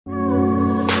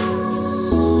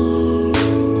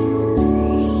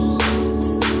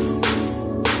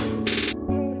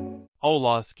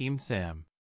Ola Scheme Sam.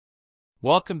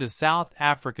 Welcome to South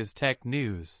Africa's Tech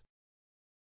News.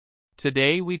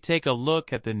 Today we take a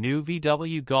look at the new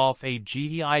VW Golf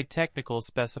GTI technical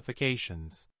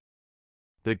specifications.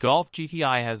 The Golf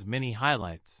GTI has many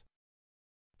highlights.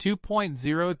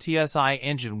 2.0 TSI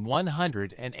engine,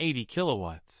 180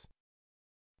 kilowatts.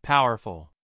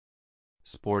 Powerful.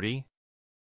 Sporty.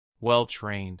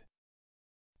 Well-trained.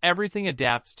 Everything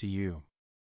adapts to you.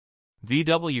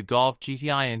 VW Golf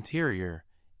GTI interior,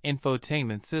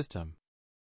 infotainment system.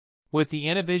 With the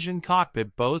Innovision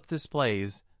Cockpit, both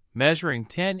displays, measuring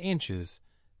 10 inches,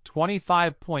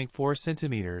 25.4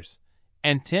 centimeters,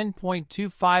 and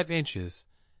 10.25 inches,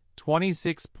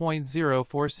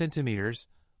 26.04 centimeters,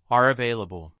 are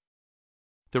available.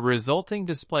 The resulting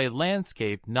display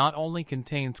landscape not only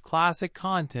contains classic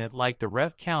content like the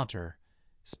rev counter,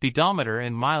 speedometer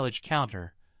and mileage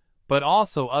counter, but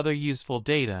also other useful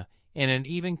data in an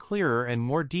even clearer and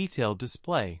more detailed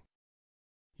display.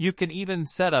 You can even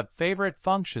set up favorite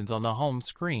functions on the home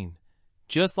screen,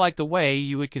 just like the way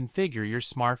you would configure your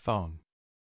smartphone.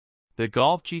 The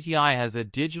Golf GTI has a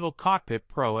digital cockpit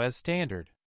Pro as standard.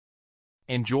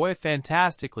 Enjoy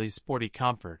fantastically sporty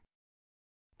comfort.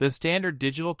 The standard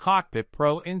digital cockpit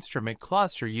Pro instrument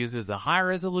cluster uses a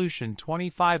high-resolution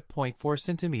 25.4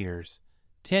 centimeters,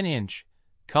 10-inch,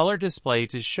 color display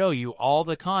to show you all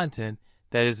the content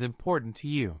that is important to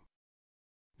you.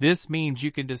 This means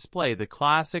you can display the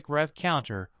classic rev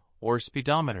counter or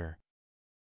speedometer.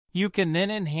 You can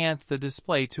then enhance the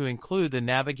display to include the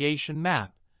navigation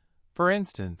map, for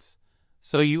instance,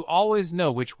 so you always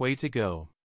know which way to go.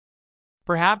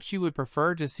 Perhaps you would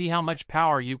prefer to see how much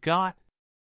power you've got?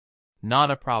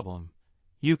 Not a problem.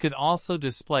 You can also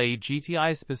display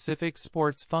GTI-specific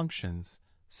sports functions,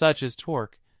 such as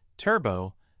torque,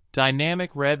 turbo,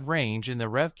 dynamic red range in the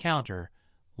rev counter,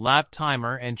 lap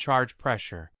timer, and charge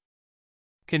pressure.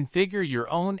 Configure your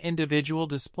own individual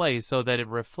display so that it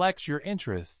reflects your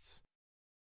interests.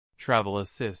 Travel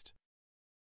Assist.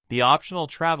 The optional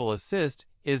Travel Assist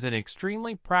is an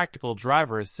extremely practical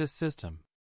driver assist system.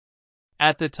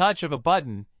 At the touch of a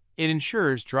button, it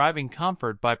ensures driving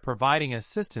comfort by providing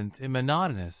assistance in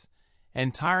monotonous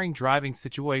and tiring driving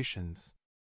situations.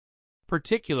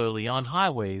 Particularly on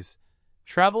highways,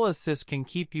 Travel Assist can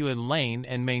keep you in lane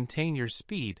and maintain your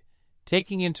speed,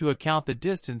 taking into account the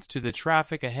distance to the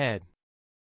traffic ahead.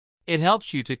 It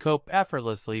helps you to cope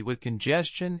effortlessly with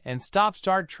congestion and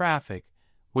stop-start traffic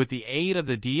with the aid of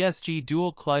the DSG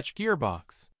dual-clutch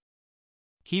gearbox.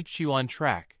 Keeps you on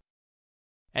track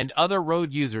and other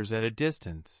road users at a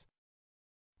distance.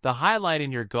 The highlight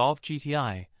in your Golf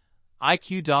GTI,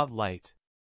 IQ.Light.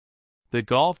 The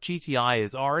Golf GTI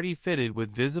is already fitted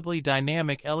with visibly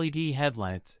dynamic LED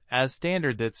headlights as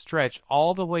standard that stretch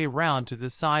all the way round to the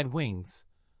side wings,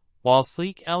 while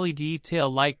sleek LED tail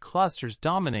light clusters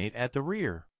dominate at the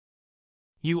rear.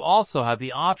 You also have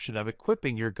the option of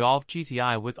equipping your Golf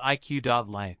GTI with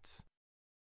IQ.Lights.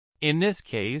 In this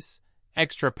case,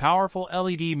 extra powerful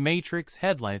LED matrix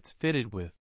headlights fitted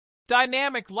with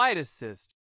Dynamic Light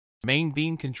Assist, main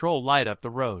beam control light up the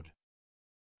road.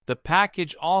 The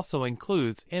package also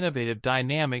includes innovative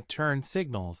dynamic turn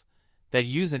signals that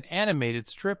use an animated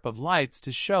strip of lights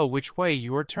to show which way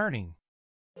you are turning.